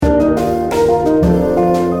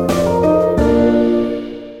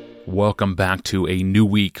welcome back to a new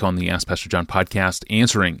week on the Ask Pastor John podcast,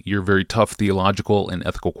 answering your very tough theological and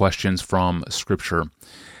ethical questions from Scripture.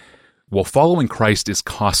 Well, following Christ is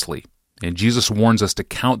costly, and Jesus warns us to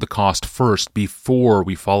count the cost first before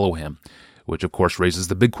we follow Him, which of course raises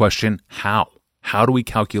the big question, how? How do we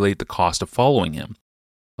calculate the cost of following Him?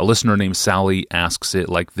 A listener named Sally asks it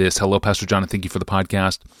like this. Hello, Pastor John, and thank you for the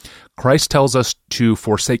podcast. Christ tells us to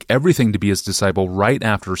forsake everything to be His disciple right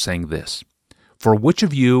after saying this. For which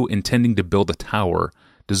of you, intending to build a tower,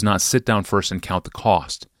 does not sit down first and count the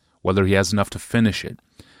cost, whether he has enough to finish it?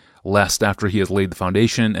 Lest after he has laid the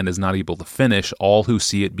foundation and is not able to finish, all who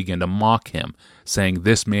see it begin to mock him, saying,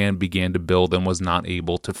 "This man began to build and was not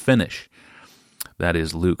able to finish." That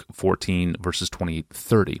is Luke 14, verses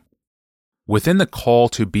 28-30. Within the call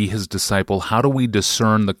to be His disciple, how do we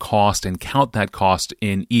discern the cost and count that cost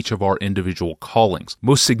in each of our individual callings?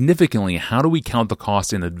 Most significantly, how do we count the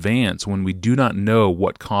cost in advance when we do not know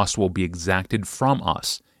what cost will be exacted from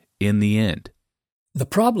us in the end? The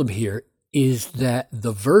problem here is that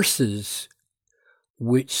the verses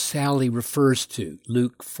which Sally refers to,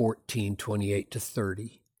 Luke 14,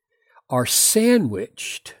 28-30, are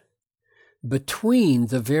sandwiched between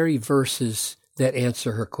the very verses that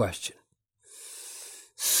answer her question.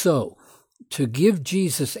 So, to give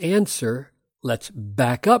Jesus' answer, let's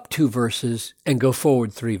back up 2 verses and go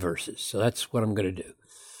forward 3 verses. So that's what I'm going to do.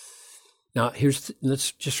 Now,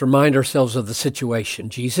 let's just remind ourselves of the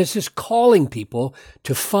situation. Jesus is calling people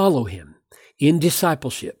to follow Him in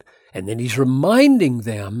discipleship. And then He's reminding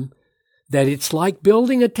them that it's like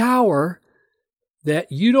building a tower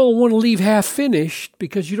that you don't want to leave half finished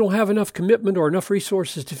because you don't have enough commitment or enough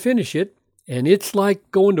resources to finish it. And it's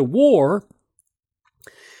like going to war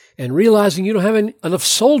and realizing you don't have enough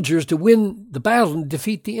soldiers to win the battle and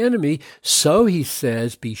defeat the enemy. So He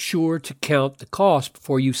says, be sure to count the cost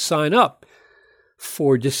before you sign up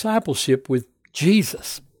for discipleship with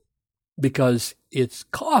Jesus, because it's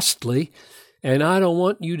costly, and I don't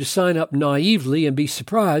want you to sign up naively and be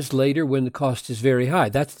surprised later when the cost is very high.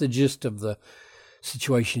 That's the gist of the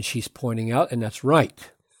situation she's pointing out, and that's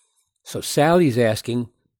right. So Sally's asking,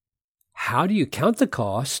 how do you count the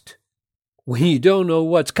cost when you don't know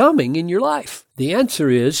what's coming in your life? The answer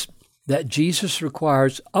is that Jesus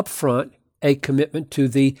requires upfront a commitment to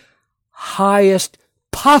the highest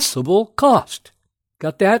possible cost.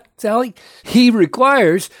 Got that, Sally? He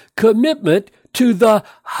requires commitment to the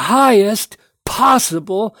highest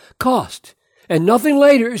possible cost. And nothing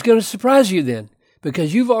later is going to surprise you then,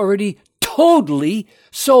 because you've already totally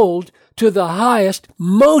sold to the highest,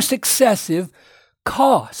 most excessive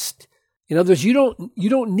cost. In other words, you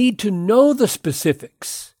don't need to know the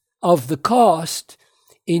specifics of the cost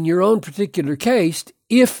in your own particular case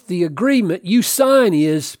if the agreement you sign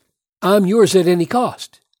is, I'm yours at any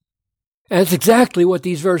cost. And that's exactly what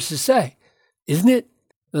these verses say, isn't it?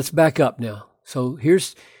 Let's back up now. So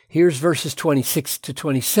here's verses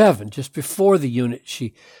 26-27, just before the unit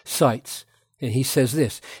she cites. And he says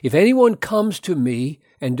this, if anyone comes to me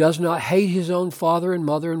and does not hate his own father and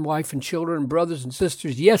mother and wife and children and brothers and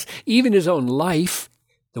sisters, yes, even his own life,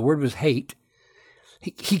 the word was hate,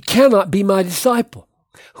 he cannot be my disciple.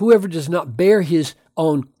 Whoever does not bear his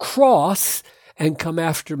own cross and come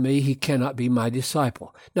after me, he cannot be my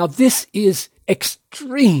disciple. Now, this is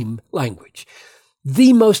extreme language,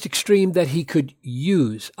 the most extreme that he could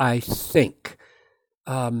use, I think,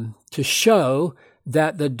 to show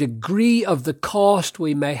that the degree of the cost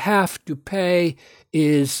we may have to pay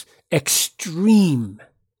is extreme.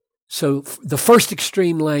 So the first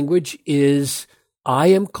extreme language is, I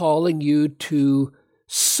am calling you to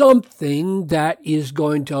something that is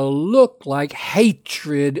going to look like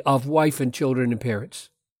hatred of wife and children and parents.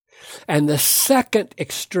 And the second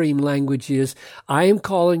extreme language is, I am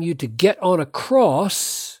calling you to get on a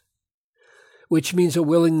cross, which means a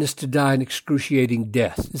willingness to die an excruciating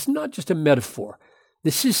death. It's not just a metaphor.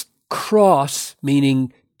 This is cross,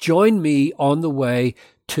 meaning join me on the way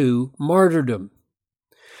to martyrdom.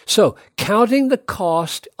 So, counting the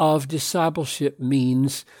cost of discipleship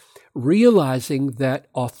means realizing that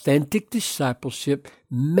authentic discipleship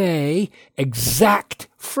may exact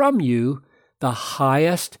from you the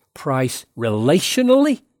highest price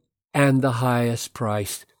relationally and the highest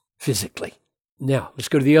price physically. Now, let's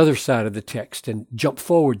go to the other side of the text and jump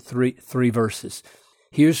forward three verses.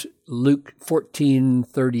 Here's Luke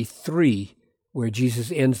 14:33, where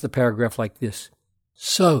Jesus ends the paragraph like this.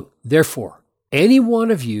 So, therefore, any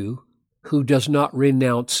one of you who does not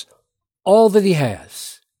renounce all that he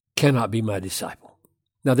has cannot be my disciple.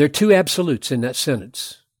 Now, there are 2 absolutes in that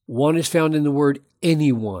sentence. One is found in the word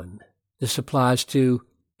anyone. This applies to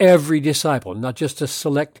every disciple, not just a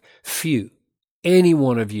select few. Any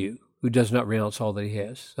one of you who does not renounce all that he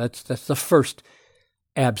has. That's the first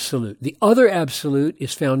absolute. The other absolute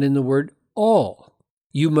is found in the word all.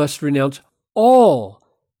 You must renounce all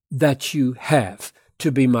that you have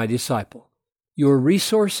to be my disciple. Your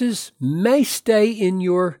resources may stay in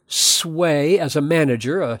your sway as a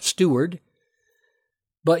manager, a steward,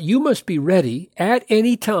 but you must be ready at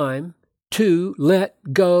any time to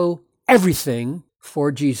let go everything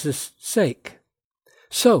for Jesus' sake.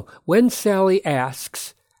 So when Sally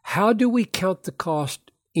asks, how do we count the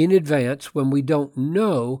cost in advance when we don't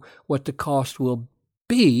know what the cost will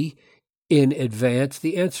be in advance?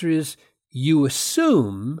 The answer is you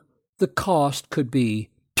assume the cost could be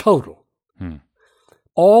total.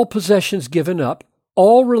 All possessions given up,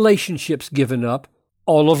 all relationships given up,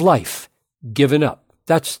 all of life given up.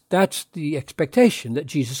 That's the expectation that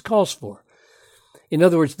Jesus calls for. In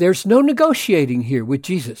other words, there's no negotiating here with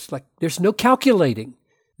Jesus. Like, there's no calculating.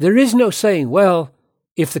 There is no saying, well,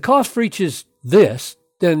 if the cost reaches this,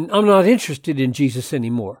 then I'm not interested in Jesus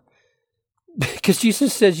anymore. Because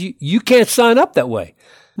Jesus says you can't sign up that way.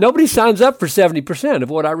 Nobody signs up for 70% of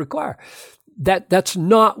what I require. That's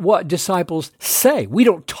not what disciples say. We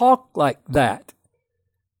don't talk like that.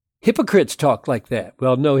 Hypocrites talk like that.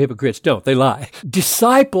 Well, no, hypocrites don't. They lie.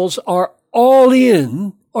 Disciples are all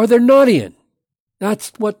in or they're not in.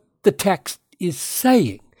 That's what the text is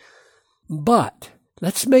saying. But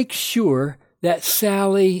let's make sure that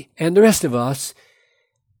Sally and the rest of us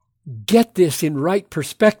get this in right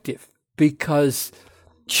perspective, because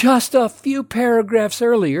just a few paragraphs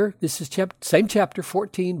earlier, this is same chapter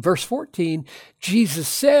 14, verse 14, Jesus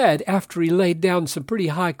said, after he laid down some pretty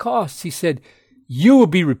high costs, he said, you will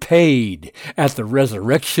be repaid at the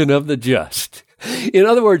resurrection of the just. In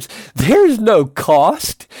other words, there is no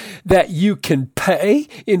cost that you can pay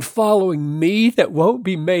in following me that won't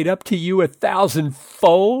be made up to you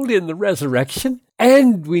 1,000-fold in the resurrection.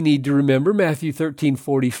 And we need to remember Matthew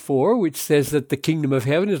 13:44, which says that the kingdom of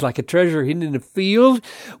heaven is like a treasure hidden in a field,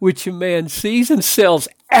 which a man sees and sells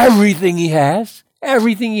everything he has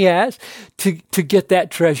to get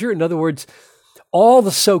that treasure. In other words, all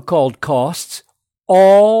the so-called costs,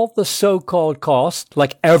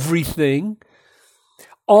 like everything,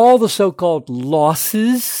 all the so-called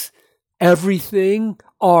losses, everything,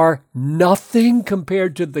 are nothing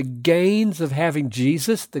compared to the gains of having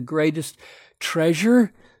Jesus, the greatest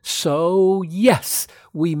treasure. So, yes,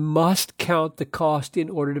 we must count the cost in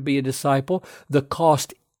order to be a disciple. The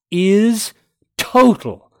cost is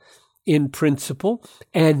total in principle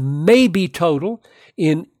and may be total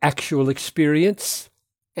in actual experience.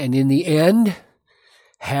 And in the end,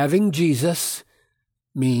 having Jesus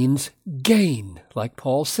means gain. Like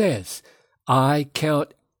Paul says, I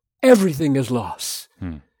count everything as loss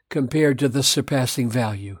compared to the surpassing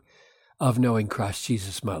value of knowing Christ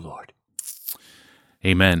Jesus my Lord.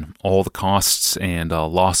 Amen. All the costs and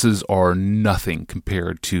losses are nothing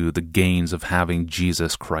compared to the gains of having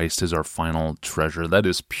Jesus Christ as our final treasure. That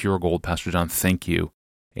is pure gold, Pastor John. Thank you.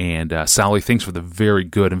 And Sally, thanks for the very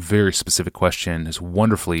good and very specific question. It's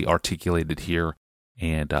wonderfully articulated here.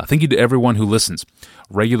 And thank you to everyone who listens.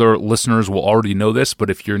 Regular listeners will already know this, but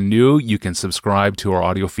if you're new, you can subscribe to our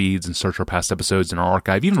audio feeds and search our past episodes in our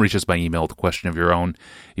archive. Even reach us by email with a question of your own.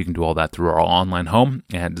 You can do all that through our online home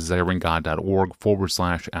at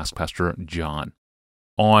desiringgod.org/AskPastorJohn.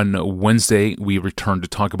 On Wednesday, we return to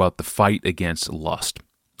talk about the fight against lust,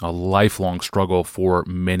 a lifelong struggle for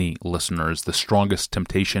many listeners, the strongest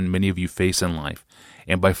temptation many of you face in life,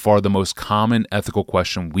 and by far the most common ethical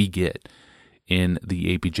question we get in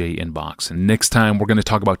the APJ inbox. And next time, we're going to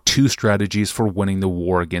talk about 2 strategies for winning the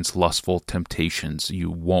war against lustful temptations. You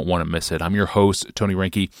won't want to miss it. I'm your host, Tony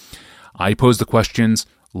Reinke. I pose the questions.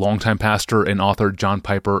 Longtime pastor and author John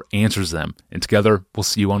Piper answers them. And together, we'll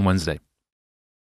see you on Wednesday.